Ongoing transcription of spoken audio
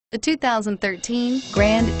The 2013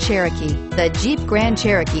 Grand Cherokee. The Jeep Grand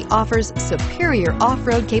Cherokee offers superior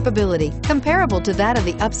off-road capability comparable to that of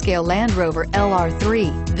the upscale Land Rover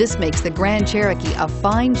LR3. This makes the Grand Cherokee a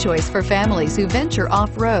fine choice for families who venture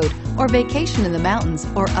off-road or vacation in the mountains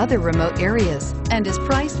or other remote areas, and is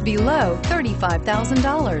priced below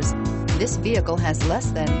 $35,000. This vehicle has less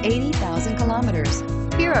than 80,000 kilometers.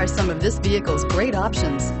 Here are some of this vehicle's great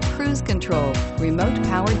options: cruise control, remote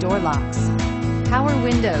power door locks, power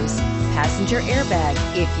windows, passenger airbag.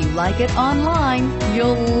 If you like it online,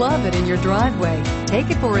 you'll love it in your driveway. Take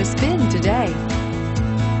it for a spin today.